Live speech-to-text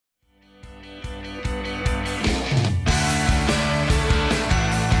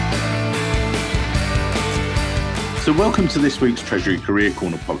So welcome to this week's Treasury Career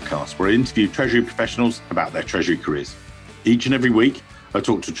Corner podcast, where I interview Treasury professionals about their Treasury careers. Each and every week, I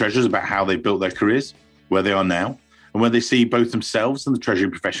talk to Treasurers about how they built their careers, where they are now, and where they see both themselves and the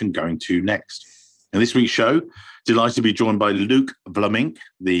Treasury profession going to next. In this week's show, delighted to be joined by Luc Vlaminck,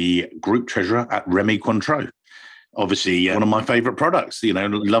 the Group Treasurer at Rémy Cointreau. Obviously, one of my favourite products,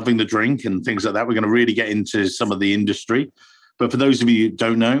 loving the drink and things like that. We're going to really get into some of the industry. But for those of you who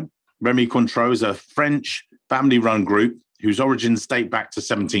don't know, Rémy Cointreau is a French family-run group whose origins date back to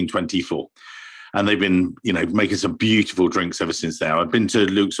 1724. And they've been, making some beautiful drinks ever since then. I've been to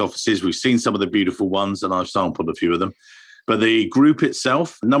Luc's offices. We've seen some of the beautiful ones, and I've sampled a few of them. But the group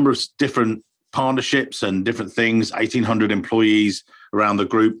itself, a number of different partnerships and different things, 1,800 employees around the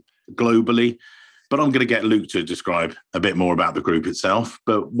group globally. But I'm going to get Luc to describe a bit more about the group itself.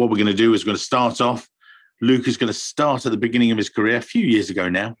 But what we're going to do is we're going to start off. Luc is going to start at the beginning of his career, a few years ago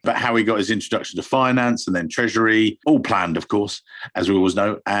now, but how he got his introduction to finance and then treasury, all planned, of course, as we always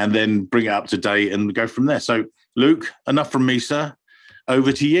know, and then bring it up to date and go from there. So, Luc, enough from me, sir.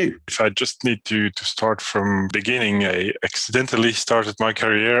 Over to you. If I just need to start from beginning, I accidentally started my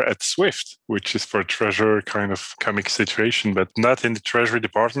career at Swift, which is for a treasurer kind of comic situation, but not in the treasury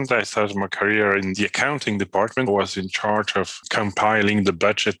department. I started my career in the accounting department. I was in charge of compiling the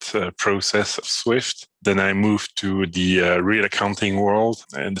budget process of Swift. Then I moved to the real accounting world,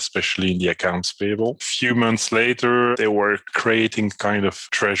 and especially in the accounts payable. A few months later, they were creating kind of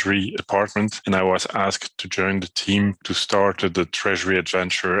treasury department, and I was asked to join the team to start the treasury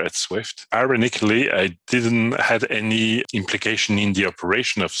adventure at Swift. Ironically, I didn't had any implication in the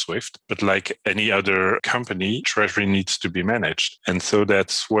operation of Swift, but like any other company, treasury needs to be managed. And so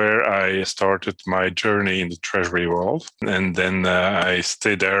that's where I started my journey in the treasury world. And then I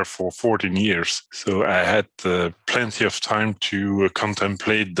stayed there for 14 years. So I had plenty of time to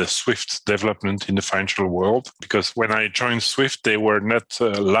contemplate the Swift development in the financial world, because when I joined Swift, they were not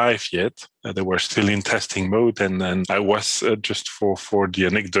live yet. They were still in testing mode. And then I was, just for the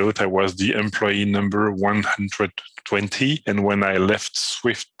anecdote, I was the employee number 120. And when I left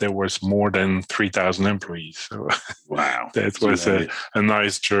Swift, there was more than 3,000 employees. So wow, that was a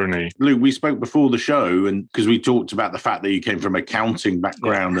nice journy. Luc, we spoke before the show, and because we talked about the fact that you came from accounting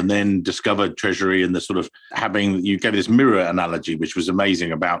background and then discovered treasury and the sort of you gave this mirror analogy, which was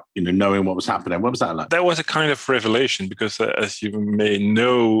amazing about, knowing what was happening. What was that like? That was a kind of revelation because, as you may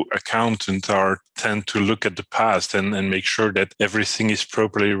know, accountants tend to look at the past and make sure that everything is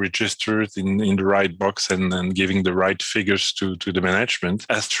properly registered in the right box and giving the right figures to the management.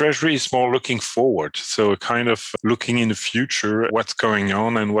 As treasury is more looking forward, so kind of looking in the future, what's going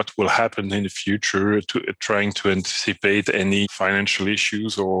on and what will happen in the future, trying to anticipate any financial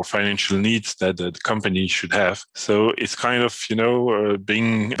issues or financial needs that the company should have. So it's kind of,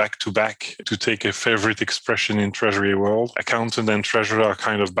 being back to back, to take a favorite expression in treasury world. Accountant and treasurer are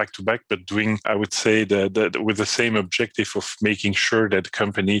kind of back to back, but doing, I would say, that with the same objective of making sure that the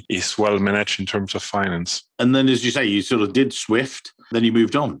company is well managed in terms of finance. And then, as you say, you sort of did Swift, then you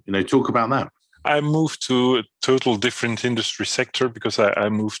moved on. Talk about that. I moved to a total different industry sector because I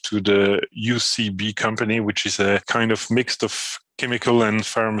moved to the UCB company, which is a kind of mix of chemical and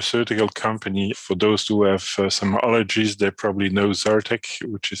pharmaceutical company. For those who have some allergies, they probably know Zyrtec,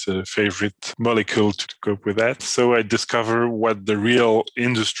 which is a favorite molecule to cope with that. So I discovered what the real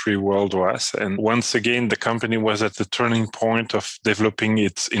industry world was. And once again, the company was at the turning point of developing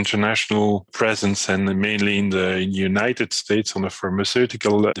its international presence, and mainly in the United States on the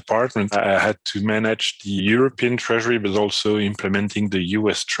pharmaceutical department. I had to manage the European Treasury, but also implementing the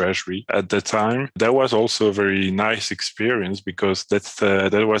US Treasury at the time. That was also a very nice experience because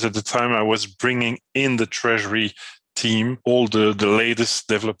that was at the time I was bringing in the Treasury team all the latest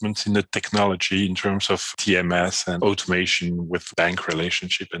developments in the technology in terms of TMS and automation with bank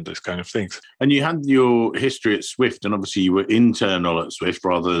relationship and those kind of things. And you had your history at Swift, and obviously you were internal at Swift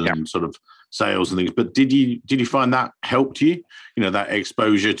rather than sort of sales and things. But did you find that helped you? That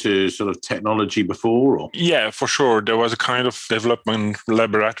exposure to sort of technology before? Or? Yeah, for sure. There was a kind of development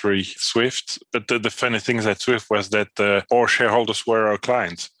laboratory Swift. But the funny thing at Swift was that our shareholders were our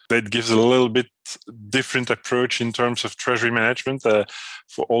clients. That gives a little bit different approach in terms of treasury management.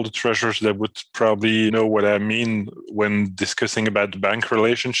 For all the treasurers that would probably know what I mean when discussing about the bank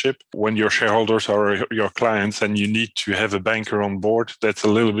relationship, when your shareholders are your clients and you need to have a banker on board, that's a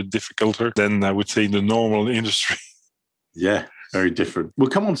little bit difficulter than I would say in the normal industry. Yeah, very different. We'll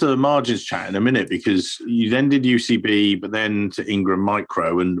come on to the margins chat in a minute, because you then did UCB, but then to Ingram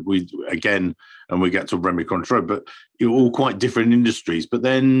Micro, and we get to Rémy Cointreau, but you're all quite different industries. But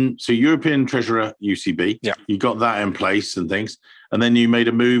then, so European Treasurer, UCB, you got that in place and things, and then you made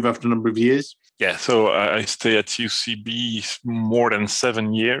a move after a number of years. Yeah, so I stayed at UCB more than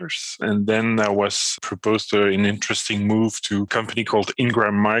 7 years, and then I was proposed an interesting move to a company called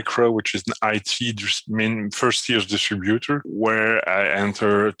Ingram Micro, which is an IT first-year distributor, where I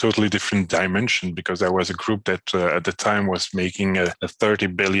enter a totally different dimension because I was a group that at the time was making a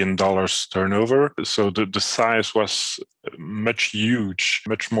 $30 billion turnover. So the size was much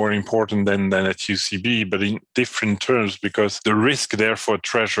more important than at UCB, but in different terms, because the risk there for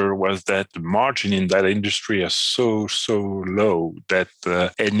Treasure was that the margin in that industry is so low that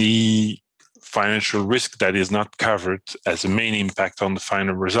any financial risk that is not covered has a main impact on the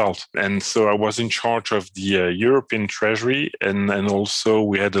final result. And so I was in charge of the European Treasury, and also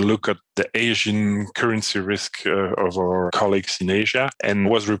we had a look at the Asian currency risk of our colleagues in Asia, and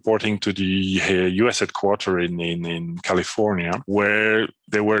was reporting to the US headquarters in California, where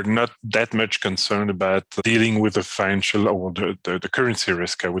they were not that much concerned about dealing with the financial or the currency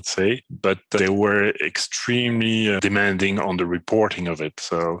risk, I would say, but they were extremely demanding on the reporting of it.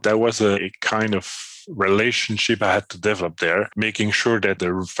 So that was a kind of relationship I had to develop there, making sure that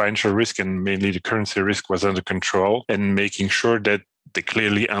the financial risk and mainly the currency risk was under control, and making sure that they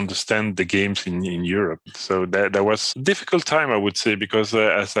clearly understand the games in Europe. So that was a difficult time, I would say, because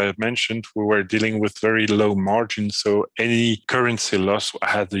as I mentioned, we were dealing with very low margins. So any currency loss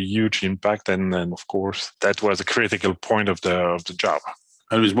had a huge impact. And then, of course, that was a critical point of the job.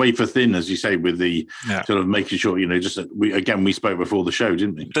 And it was wafer thin, as you say, with the sort of making sure, we spoke before the show,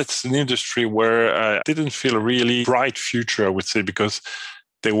 didn't we? That's an industry where I didn't feel a really bright future, I would say, because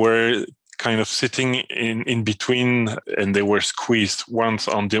they were kind of sitting in between, and they were squeezed once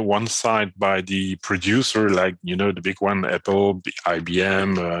on the one side by the producer, like, the big one, Apple,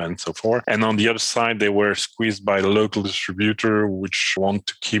 IBM, and so forth. And on the other side, they were squeezed by the local distributor, which want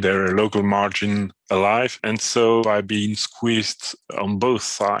to keep their local margin alive. And so by being squeezed on both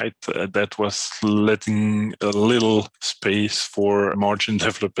sides, that was letting a little space for margin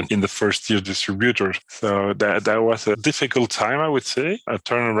development in the first-year distributors. So that was a difficult time, I would say, a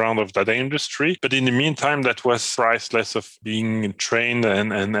turnaround of that industry. But in the meantime, that was priceless of being trained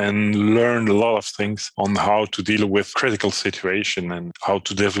and learned a lot of things on how to deal with critical situation and how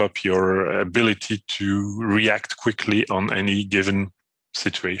to develop your ability to react quickly on any given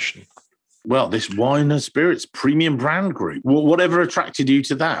situation. Well, this wine and spirits premium brand group. Whatever attracted you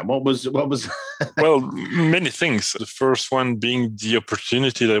to that? What was? Well, many things. The first one being the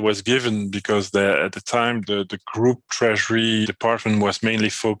opportunity that was given, because at the time the group treasury department was mainly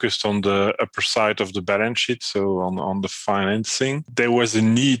focused on the upper side of the balance sheet, so on the financing. There was a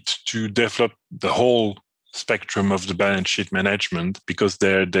need to develop the whole spectrum of the balance sheet management, because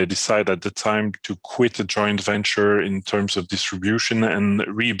they decided at the time to quit a joint venture in terms of distribution and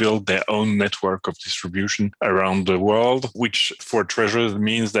rebuild their own network of distribution around the world, which for treasurers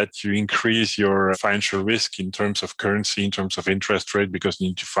means that you increase your financial risk in terms of currency, in terms of interest rate, because you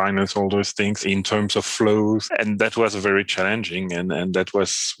need to finance all those things, in terms of flows. And that was very challenging, and that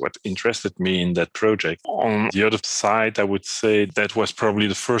was what interested me in that project. On the other side, I would say that was probably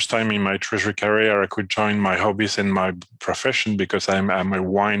the first time in my treasury career I could join my hobbies and my profession, because I'm a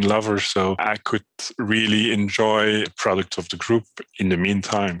wine lover, so I could really enjoy the product of the group in the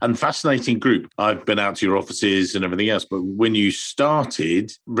meantime. And fascinating group. I've been out to your offices and everything else, but when you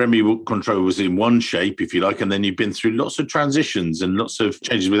started, Rémy Cointreau was in one shape, if you like, and then you've been through lots of transitions and lots of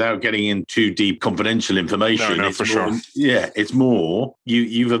changes without getting into too deep confidential information. No, for sure. Yeah, it's more,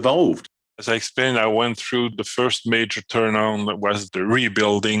 you've evolved. As I explained, I went through the first major turnaround that was the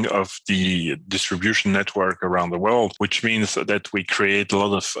rebuilding of the distribution network around the world, which means that we create a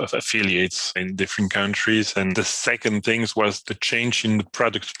lot of affiliates in different countries. And the second thing was the change in the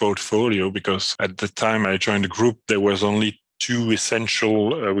product portfolio, because at the time I joined the group, there was only two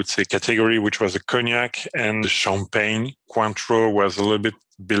essential, I would say, category, which was the cognac and the champagne. Cointreau was a little bit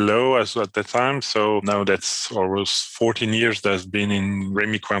below us at the time. So now that's almost 14 years that's been in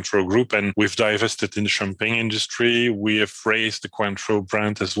Rémy Cointreau group, and we've divested in the champagne industry. We have raised the Cointreau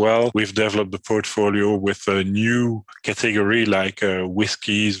brand as well. We've developed the portfolio with a new category like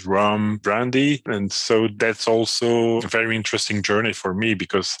whiskeys, rum, brandy. And so that's also a very interesting journey for me,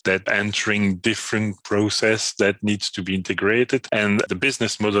 because that entering different process that needs to be integrated. And the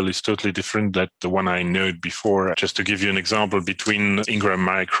business model is totally different than the one I know before. Just to give you an example, between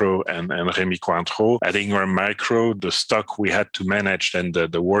Ingram Micro and Rémy Cointreau. At Ingram Micro, the stock we had to manage and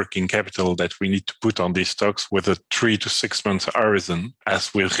the working capital that we need to put on these stocks with a 3 to 6 months horizon.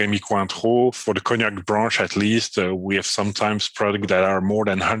 As with Rémy Cointreau, for the cognac branch at least, we have sometimes products that are more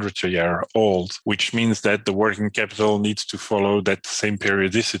than 100 years old, which means that the working capital needs to follow that same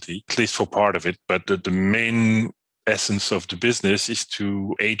periodicity, at least for part of it. But the main essence of the business is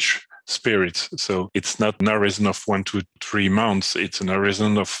to age spirits. So it's not an horizon of 1 to 3 months. It's an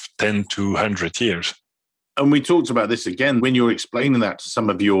horizon of 10 to 100 years. And we talked about this again when you're explaining that to some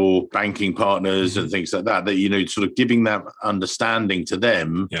of your banking partners and things like that, sort of giving that understanding to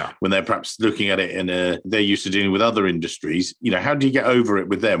them when they're perhaps looking at it they're used to dealing with other industries. How do you get over it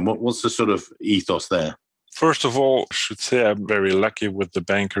with them? What's the sort of ethos there? First of all, I should say I'm very lucky with the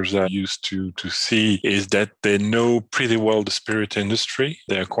bankers I used to see is that they know pretty well the spirit industry.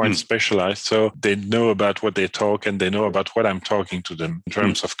 They're quite specialized, so they know about what they talk and they know about what I'm talking to them in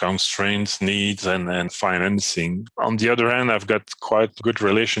terms of constraints, needs, and financing. On the other hand, I've got quite a good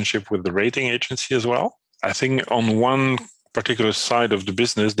relationship with the rating agency as well. I think on one particular side of the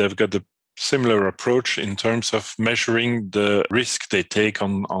business, they've got the similar approach in terms of measuring the risk they take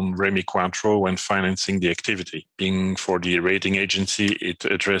on Rémy Cointreau when financing the activity. Being for the rating agency, it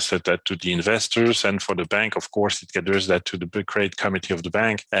addresses that to the investors, and for the bank, of course, it addresses that to the credit committee of the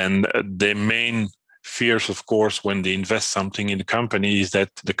bank. And their main fears, of course, when they invest something in the company is that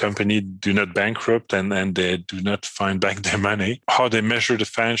the company do not bankrupt and they do not find back their money. How they measure the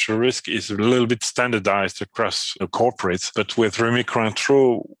financial risk is a little bit standardized across corporates. But with Rémy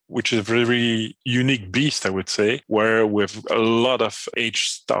Cointreau, which is a very unique beast, I would say, where we've a lot of aged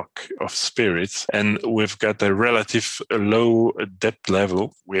stock of spirits and we've got a relative low debt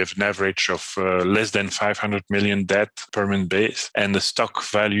level. We have an average of less than 500 million debt per month base and a stock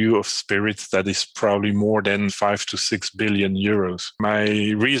value of spirits that is probably more than 5 to 6 billion euros. My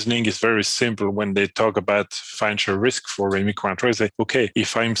reasoning is very simple when they talk about financial risk for Rémy Cointreau. I say, okay,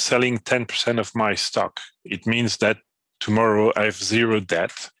 if I'm selling 10% of my stock, it means that tomorrow I have zero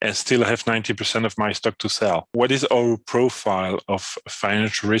debt and still have 90% of my stock to sell. What is our profile of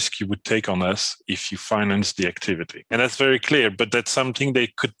financial risk you would take on us if you finance the activity? And that's very clear, but that's something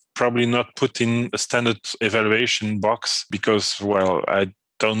they could probably not put in a standard evaluation box because, well, I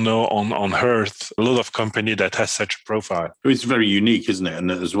don't know on earth a lot of company that has such a profile. It's very unique, isn't it?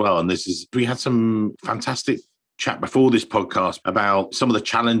 And as well, and we had some fantastic chat before this podcast about some of the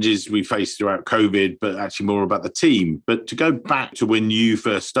challenges we faced throughout COVID, but actually more about the team. But to go back to when you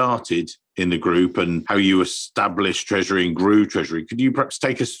first started in the group and how you established Treasury and grew Treasury, could you perhaps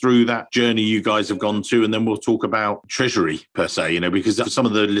take us through that journey you guys have gone to? And then we'll talk about Treasury per se, because for some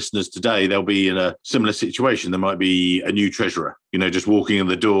of the listeners today, they'll be in a similar situation. There might be a new treasurer, just walking in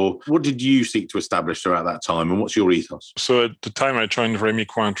the door. What did you seek to establish throughout that time and what's your ethos? So at the time I joined Rémy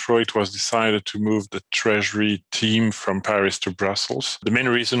Cointreau, it was decided to move the Treasury team from Paris to Brussels. The main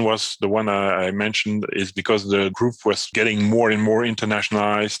reason was the one I mentioned is because the group was getting more and more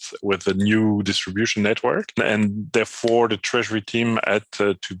internationalized with the new distribution network. And therefore, the Treasury team had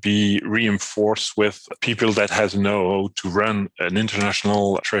to be reinforced with people that has know to run an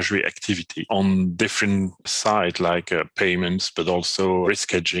international Treasury activity on different sides like payments, but also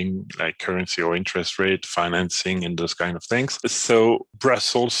risk hedging like currency or interest rate, financing, and those kind of things. So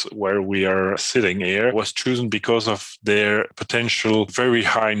Brussels, where we are sitting here, was chosen because of their potential very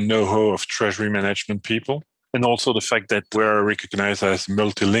high know-how of Treasury management people. And also the fact that we're recognized as a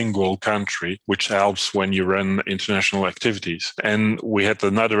multilingual country, which helps when you run international activities. And we had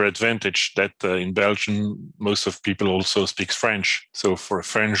another advantage that in Belgium, most of people also speak French. So for a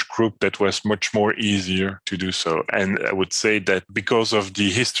French group, that was much more easier to do so. And I would say that because of the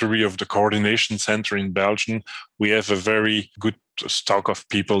history of the coordination center in Belgium, we have a very good stock of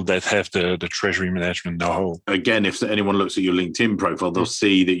people that have the Treasury management know-how. Again, if anyone looks at your LinkedIn profile, they'll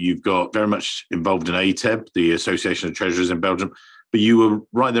see that you've got very much involved in ATEB, the Association of Treasurers in Belgium. But you were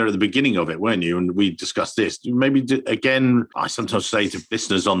right there at the beginning of it, weren't you? And we discussed this. Maybe, again, I sometimes say to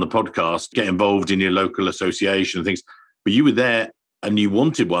listeners on the podcast, get involved in your local association and things. But you were there and you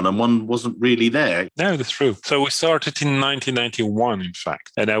wanted one and one wasn't really there. No, that's true. So we started in 1991, in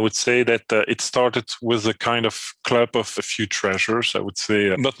fact. And I would say that it started with a kind of club of a few treasurers. I would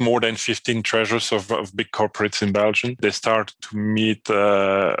say not more than 15 treasurers of big corporates in Belgium. They started to meet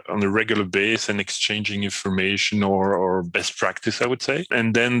on a regular basis and exchanging information or best practice, I would say.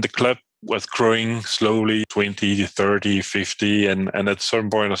 And then the club was growing slowly, 20, 30, 50. And at some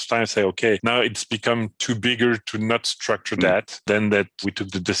point of time, say, okay, now it's become too bigger to not structure that. Then that we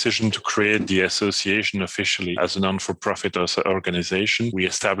took the decision to create the association officially as a non-for-profit organization. We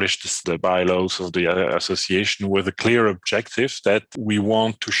established the bylaws of the association with a clear objective that we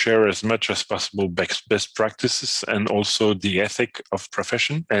want to share as much as possible best practices and also the ethic of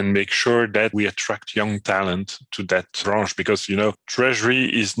profession and make sure that we attract young talent to that branch because, Treasury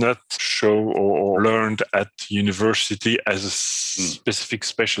is not show or learned at university as a specific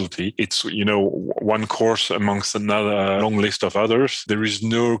specialty. It's, one course amongst another long list of others. There is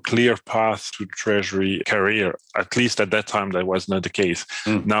no clear path to treasury career. At least at that time, that was not the case.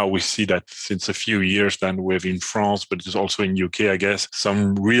 Now we see that since a few years, then we have in France, but it's also in UK, I guess,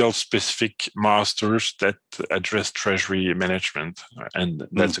 some real specific masters that address treasury management. And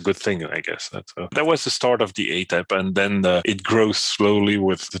that's a good thing, I guess. That was the start of the ATEP. And then it grows slowly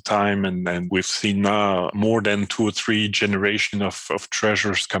with the time. And we've seen now more than 2 or 3 generations of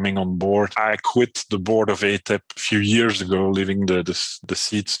treasurers coming on board. I quit the board of ATEP a few years ago, leaving the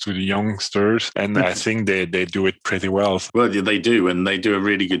seats to the youngsters. And I think they do it pretty well. Well, they do. And they do a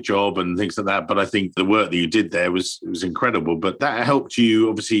really good job and things like that. But I think the work that you did there was incredible. But that helped you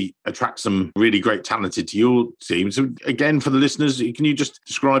obviously attract some really great talented to your team. So again, for the listeners, can you just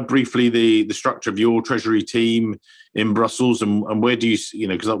describe briefly the structure of your treasury team in Brussels and where do you,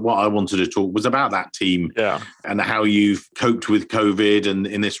 because what I wanted to talk was about that team and how you've coped with COVID and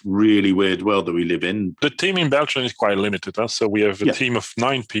in this really weird world that we live in. The team in Belgium is quite limited. So we have a team of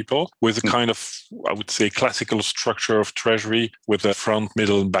 9 people with a kind of, I would say, classical structure of treasury with a front,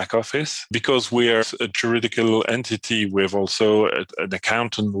 middle and back office. Because we are a juridical entity, we have also an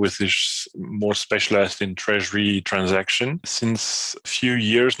accountant which is more specialized in treasury transaction. Since a few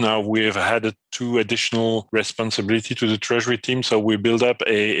years now, we have added 2 additional responsibilities to the treasury team. So we built up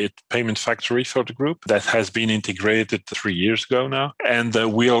a payment factory for the group that has been integrated 3 years ago now. And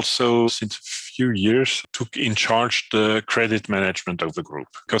we also, since a few years, took in charge the credit management of the group.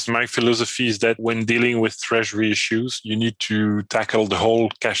 Because my philosophy is that when dealing with treasury issues, you need to tackle the whole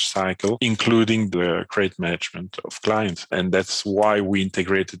cash cycle, including the credit management of clients. And that's why we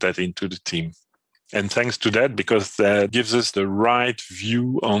integrated that into the team. And thanks to that, because that gives us the right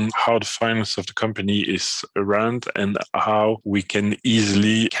view on how the finance of the company is around and how we can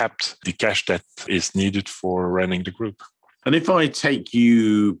easily cap the cash that is needed for running the group. And if I take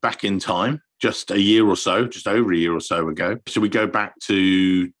you back in time, just a year or so, just over a year or so ago, so we go back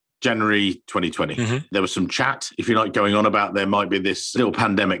to January 2020. There was some chat, if you like, going on about there might be this little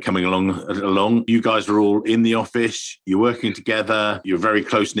pandemic coming along. You guys were all in the office, you're working together, you're a very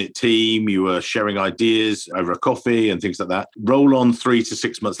close-knit team, you were sharing ideas over a coffee and things like that. Roll on 3 to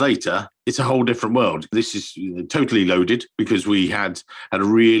 6 months later, it's a whole different world. This is totally loaded because we had a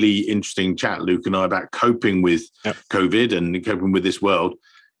really interesting chat, Luc and I, about coping with COVID and coping with this world.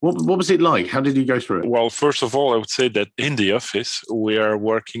 What was it like? How did you go through it? Well, first of all, I would say that in the office, we are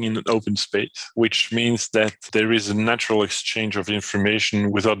working in an open space, which means that there is a natural exchange of information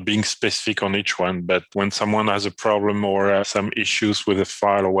without being specific on each one. But when someone has a problem or some issues with a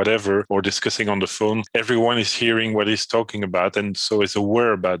file or whatever, or discussing on the phone, everyone is hearing what he's talking about and so is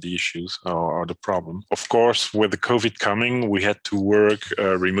aware about the issues or the problem. Of course, with the COVID coming, we had to work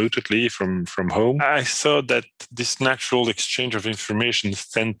remotely from home. I saw that this natural exchange of information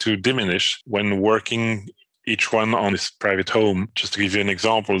tends to diminish when working each one on his private home. Just to give you an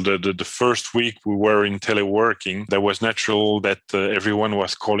example, the first week we were in teleworking, that was natural that everyone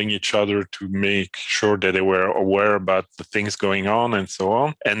was calling each other to make sure that they were aware about the things going on and so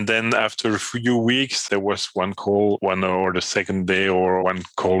on. And then after a few weeks, there was one call, or the second day, or one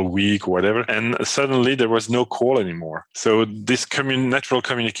call a week, or whatever. And suddenly there was no call anymore. So this natural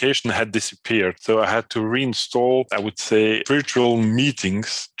communication had disappeared. So I had to reinstall, I would say, virtual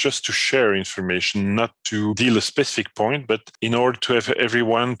meetings just to share information, not to deal a specific point, but in order to have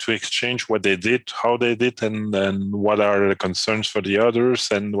everyone to exchange what they did, how they did, and what are the concerns for the others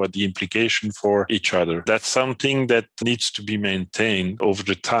and what the implication for each other. That's something that needs to be maintained over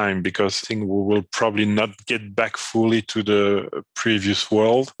the time because I think we will probably not get back fully to the previous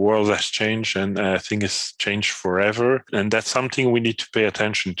world. The world has changed and I think it's changed forever. And that's something we need to pay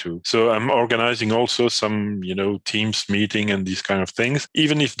attention to. So I'm organizing also some, Teams meeting and these kind of things,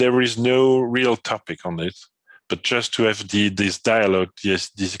 even if there is no real topic on it. But just to have this dialogue,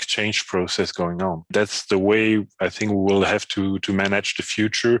 this exchange process going on. That's the way I think we will have to manage the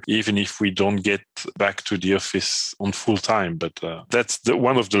future, even if we don't get back to the office on full time. But that's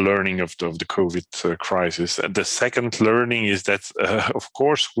one of the learning of the COVID crisis. And the second learning is that, of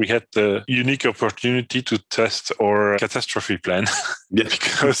course, we had the unique opportunity to test our catastrophe plan.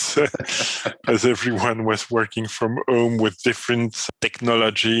 Because as everyone was working from home with different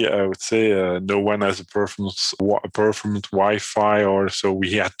technology, I would say no one has a performant Wi-Fi, or so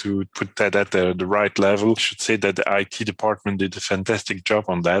we had to put that at the right level. I should say that the IT department did a fantastic job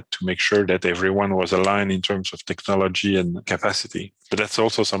on that to make sure that everyone was aligned in terms of technology and capacity. But that's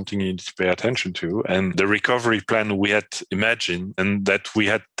also something you need to pay attention to. And the recovery plan we had imagined and that we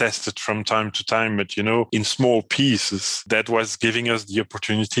had tested from time to time, but, in small pieces, that was giving us the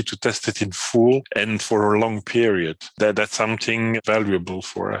opportunity to test it in full and for a long period. That's something valuable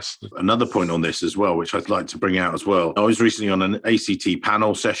for us. Another point on this as well, which I'd like to bring out as well. I was recently on an ACT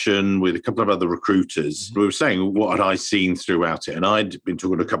panel session with a couple of other recruiters. Mm-hmm. We were saying, what had I seen throughout it? And I'd been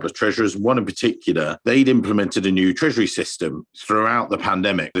talking to a couple of treasurers. One in particular, they'd implemented a new treasury system throughout the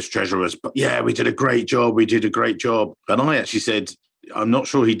pandemic. This treasurer was, we did a great job. And I actually said, I'm not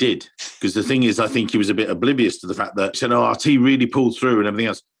sure he did. Because the thing is, I think he was a bit oblivious to the fact that he said, our team really pulled through and everything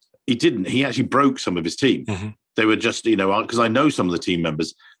else. He didn't. He actually broke some of his team. Mm-hmm. They were just, because I know some of the team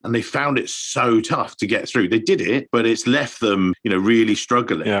members and they found it so tough to get through. They did it, but it's left them, really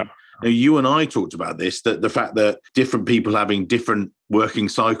struggling. Yeah. Now, you and I talked about this, that the fact that different people having different working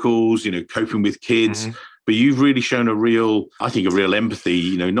cycles, coping with kids, mm-hmm. but you've really shown a real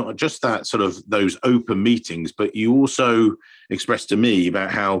empathy, not just that sort of those open meetings, but you also expressed to me about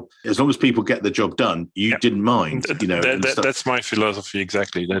how as long as people get the job done, you didn't mind. That's my philosophy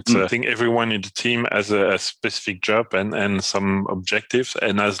exactly. That's I think everyone in the team has a specific job and some objectives,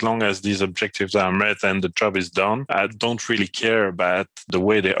 and as long as these objectives are met and the job is done, I don't really care about the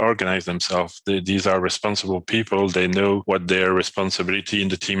way they organize themselves. These are responsible people. They know what their responsibility in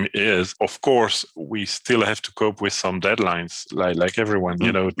the team is. Of course, we still have to cope with some deadlines, like everyone.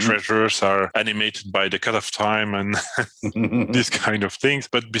 Treasurers are animated by the cutoff time and these kind of things.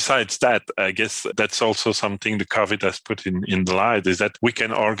 But besides that, I guess that's also something the COVID has put in the light, is that we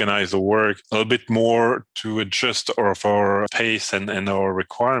can organize the work a little bit more to adjust our pace and our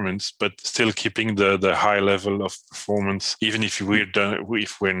requirements, but still keeping the high level of performance, even if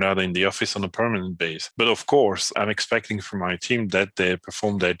we're not in the office on a permanent base. But of course, I'm expecting from my team that they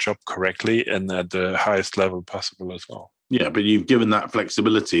perform their job correctly and at the highest level possible as well. Yeah, but you've given that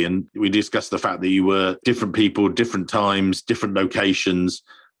flexibility, and we discussed the fact that you were different people, different times, different locations,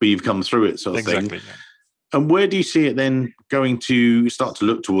 but you've come through it sort of thing. Exactly. Yeah. And where do you see it then going to start to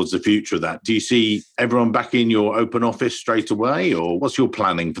look towards the future of that? Do you see everyone back in your open office straight away, or what's your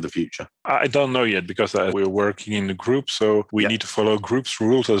planning for the future? I don't know yet, because we're working in a group, so we need to follow group's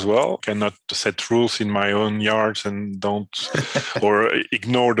rules as well. Cannot set rules in my own yards and don't or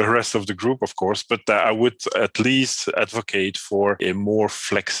ignore the rest of the group, of course. But I would at least advocate for a more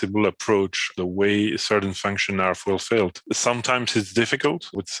flexible approach, the way certain functions are fulfilled. Sometimes it's difficult,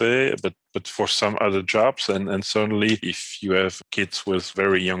 I would say, but for some other jobs, and certainly if you have kids with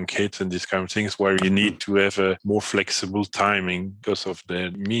very young kids and these kind of things where you need to have a more flexible timing because of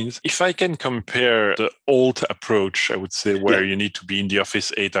the means. If I can compare the old approach, I would say, where you need to be in the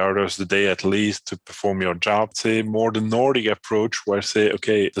office 8 hours a day at least to perform your job, say more the Nordic approach where say,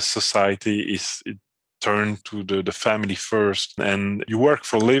 okay, the society is turn to the family first, and you work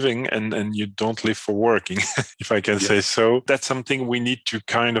for living and you don't live for working, if I can say so. That's something we need to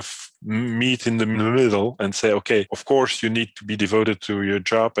kind of meet in the middle and say, okay, of course you need to be devoted to your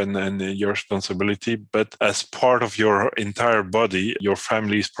job and your responsibility, but as part of your entire body, your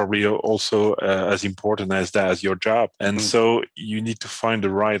family is probably also as important as your job. And so you need to find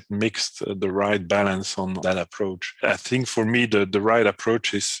the right mix, the right balance on that approach. I think for me, the right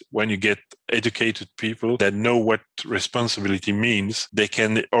approach is when you get educated people that know what responsibility means, they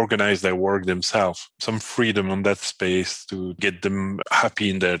can organize their work themselves. Some freedom on that space to get them happy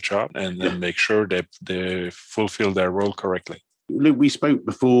in their job and then make sure that they fulfill their role correctly. Luc, we spoke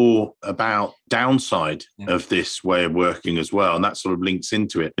before about downside of this way of working as well, and that sort of links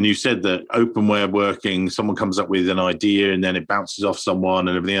into it. And you said that open way of working, someone comes up with an idea and then it bounces off someone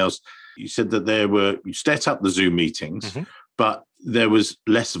and everything else. You said that you set up the Zoom meetings, but there was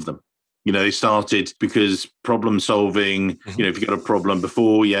less of them. They started because problem solving, if you got a problem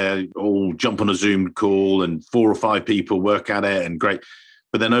before, all jump on a Zoom call and 4 or 5 people work at it and great.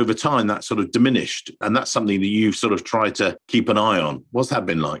 But then over time, that sort of diminished. And that's something that you've sort of tried to keep an eye on. What's that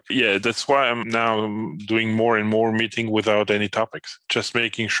been like? Yeah, that's why I'm now doing more and more meeting without any topics, just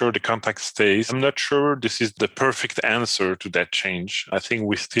making sure the contact stays. I'm not sure this is the perfect answer to that change. I think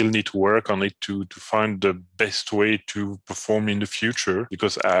we still need to work on it to find the best way to perform in the future,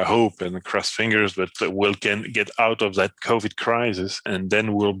 because I hope and cross fingers that we'll can get out of that COVID crisis and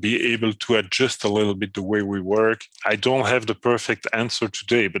then we'll be able to adjust a little bit the way we work. I don't have the perfect answer to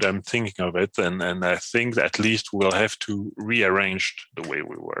today, but I'm thinking of it. And I think that at least we'll have to rearrange the way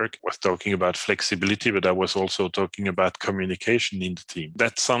we work. I was talking about flexibility, but I was also talking about communication in the team.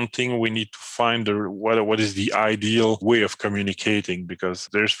 That's something we need to find what is the ideal way of communicating, because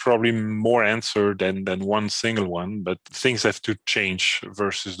there's probably more answer than one single one, but things have to change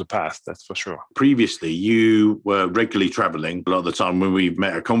versus the past, that's for sure. Previously, you were regularly traveling a lot of the time when we've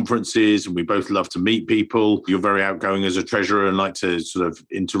met at conferences, and we both love to meet people. You're very outgoing as a treasurer and like to sort of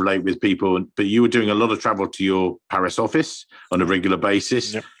interrelate with people, but you were doing a lot of travel to your Paris office on a regular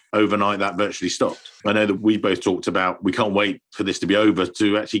basis. Yep. Overnight, that virtually stopped. I know that we both talked about we can't wait for this to be over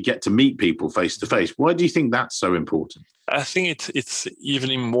to actually get to meet people face to face. Why do you think that's so important? I think it's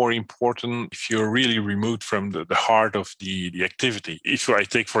even more important if you're really removed from the heart of the activity. If I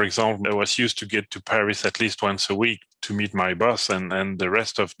take, for example, I was used to get to Paris at least once a week to meet my boss and the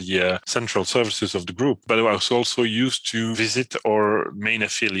rest of the central services of the group. But I was also used to visit our main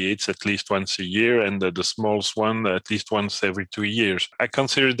affiliates at least once a year, and the smallest one at least once every 2 years. I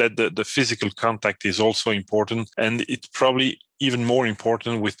consider that the physical contact is also important, and it's probably even more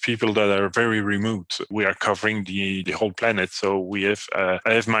important with people that are very remote. We are covering the whole planet. So we have, I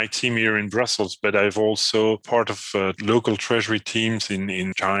have my team here in Brussels, but I've also part of local treasury teams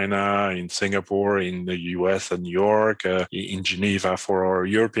in China, in Singapore, in the US and New York, in Geneva for our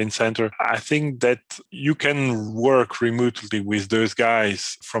European Center. I think that you can work remotely with those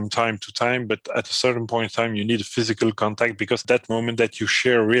guys from time to time, but at a certain point in time, you need a physical contact, because that moment that you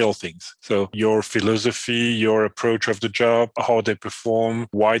share real things. So your philosophy, your approach of the job, how they perform,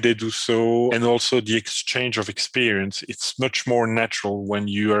 why they do so, and also the exchange of experience. It's much more natural when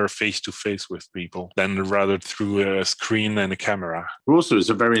you are face to face with people than rather through a screen and a camera. Also, it's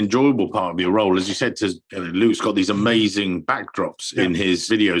a very enjoyable part of your role. As you said, Luc's got these amazing backdrops in his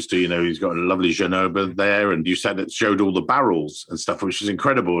videos too. He's got a lovely Genova there, and you said it showed all the barrels and stuff, which is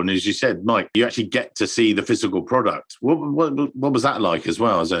incredible. And as you said, Mike, you actually get to see the physical product. What was that like as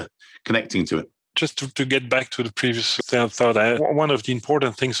well, as a connecting to it? Just to get back to the previous thought, one of the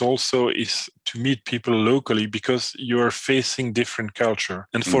important things also is to meet people locally, because you're facing different culture.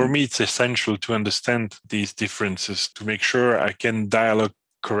 And for me, it's essential to understand these differences to make sure I can dialogue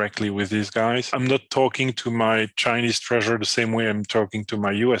correctly with these guys. I'm not talking to my Chinese treasurer the same way I'm talking to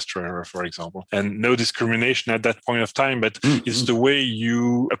my US treasurer, for example. And no discrimination at that point of time, but it's the way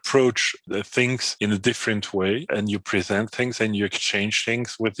you approach the things in a different way, and you present things and you exchange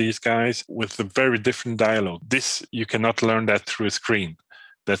things with these guys with a very different dialogue. This, you cannot learn that through a screen.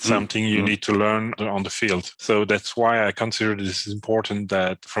 That's something you need to learn on the field. So that's why I consider this important,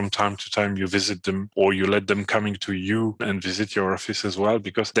 that from time to time you visit them, or you let them coming to you and visit your office as well,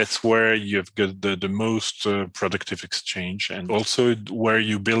 because that's where you've got the most productive exchange, and also where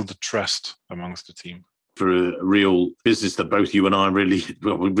you build the trust amongst the team. For a real business that both you and I we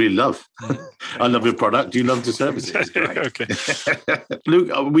really love. I love your product. You love the services. It's great. Okay.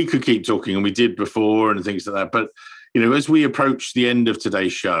 Luc, we could keep talking, and we did before and things like that, but as we approach the end of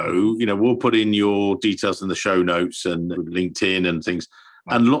today's show, we'll put in your details in the show notes and LinkedIn and things.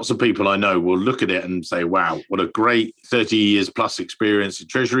 And lots of people I know will look at it and say, wow, what a great 30 years plus experience in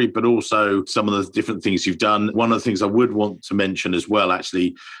Treasury, but also some of the different things you've done. One of the things I would want to mention as well,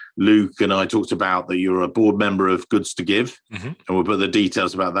 actually, Luc and I talked about that you're a board member of Goods to Give, and we'll put the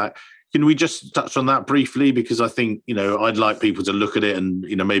details about that. Can we just touch on that briefly? Because I think, I'd like people to look at it and,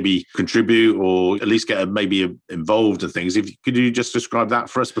 maybe contribute, or at least get maybe involved in things. Could you just describe that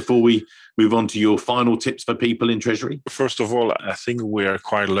for us before we move on to your final tips for people in Treasury? First of all, I think we are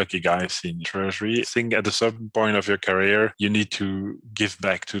quite lucky guys in Treasury. I think at a certain point of your career, you need to give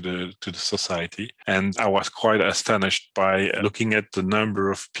back to the society. And I was quite astonished by looking at the number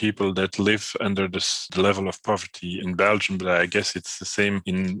of people that live under the level of poverty in Belgium, but I guess it's the same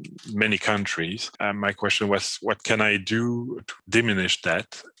in many countries. My question was, what can I do to diminish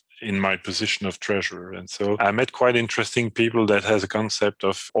that in my position of treasurer? And so I met quite interesting people that has a concept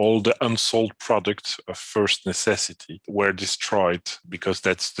of all the unsold products of first necessity were destroyed, because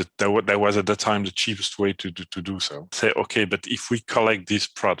that was at the time the cheapest way to do so. Say, okay, but if we collect these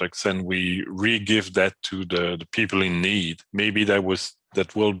products and we re-give that to the people in need, maybe that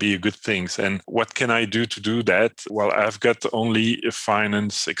will be a good thing. And what can I do to do that? Well, I've got only a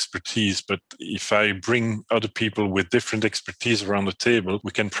finance expertise, but if I bring other people with different expertise around the table,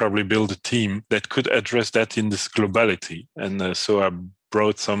 we can probably build a team that could address that in this globality. And so I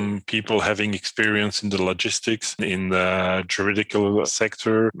brought some people having experience in the logistics, in the juridical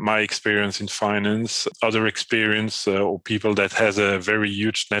sector, my experience in finance, other experience, or people that has a very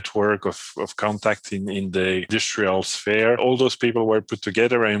huge network of contacts in the industrial sphere. All those people were put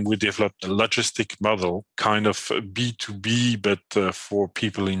together and we developed a logistic model, kind of B2B, but for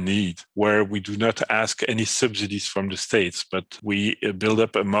people in need, where we do not ask any subsidies from the States, but we build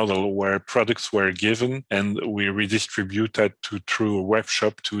up a model where products were given and we redistribute that through a web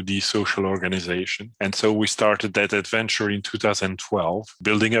shop to the social organization. And so we started that adventure in 2012,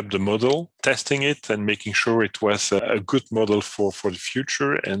 building up the model, testing it and making sure it was a good model for the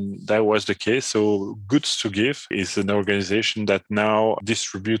future. And that was the case. So Goods to Give is an organization that now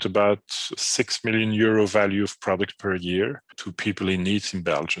distribute about 6 million euro value of product per year to people in need in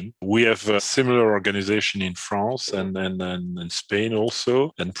Belgium. We have a similar organization in France and in Spain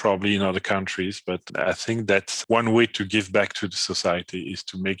also, and probably in other countries. But I think that's one way to give back to the society, is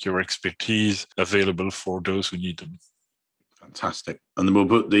to make your expertise available for those who need them. Fantastic. And then we'll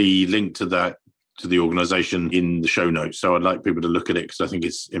put the link to that, to the organisation, in the show notes. So I'd like people to look at it because I think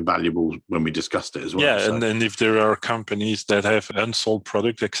it's invaluable when we discussed it as well. Yeah, so. and then if there are companies that have unsold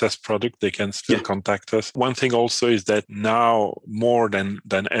product, excess product, they can still contact us. One thing also is that now more than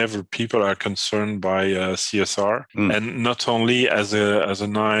ever, people are concerned by CSR, and not only as a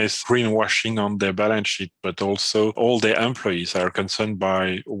nice greenwashing on their balance sheet, but also all their employees are concerned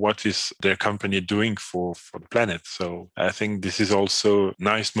by what is their company doing for the planet. So I think this is also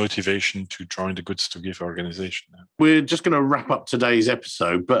nice motivation to join the Goods to Give organization. We're just going to wrap up today's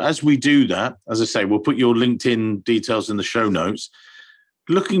episode, but as we do that, as I say, we'll put your LinkedIn details in the show notes.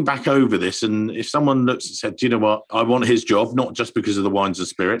 Looking back over this, and if someone looks and said, you know what, I want his job, not just because of the wines and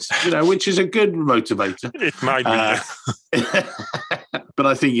spirits, which is a good motivator. It might be. But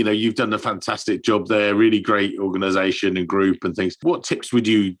I think, you've done a fantastic job there, really great organisation and group and things. What tips would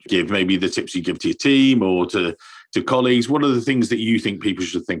you give? Maybe the tips you give to your team or to colleagues? What are the things that you think people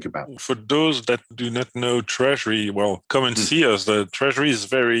should think about? For those that do not know Treasury, well, come and see us. The Treasury is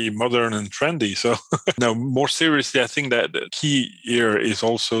very modern and trendy. So now, more seriously, I think that the key here is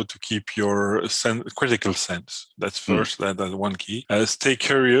also to keep your critical sense. That's first, that's one key. Stay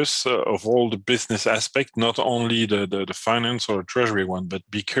curious of all the business aspects, not only the finance or Treasury one, but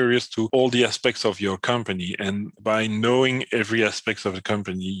be curious to all the aspects of your company. And by knowing every aspect of the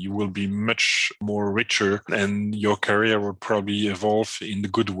company, you will be much more richer, and your career will probably evolve in the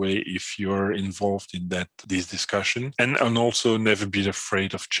good way if you're involved in this discussion. And also never be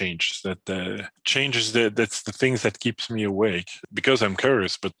afraid of change. That change is that's the things that keeps me awake, because I'm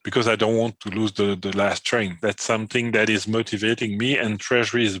curious, but because I don't want to lose the last train. That's something that is motivating me, and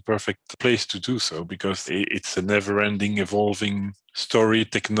Treasury is a perfect place to do so, because it's a never-ending, evolving story,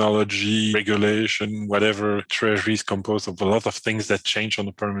 technology, regulation, whatever. Treasury is composed of a lot of things that change on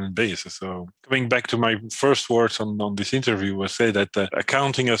a permanent basis. So coming back to my first words on this interview, I say that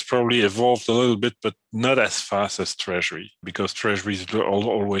accounting has probably evolved a little bit, but not as fast as Treasury, because Treasury is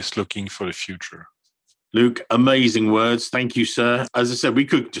always looking for the future. Luc, amazing words. Thank you, sir. As I said, we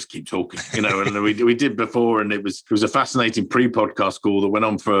could just keep talking, and we did before, and it was a fascinating pre-podcast call that went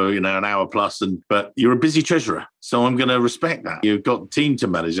on for, an hour plus. But you're a busy treasurer, so I'm going to respect that. You've got a team to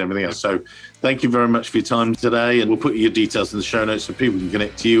manage and everything else. So thank you very much for your time today, and we'll put your details in the show notes so people can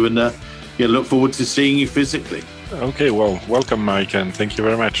connect to you, and look forward to seeing you physically. Okay, well, welcome, Mike, and thank you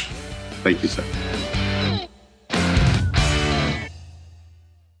very much. Thank you, sir.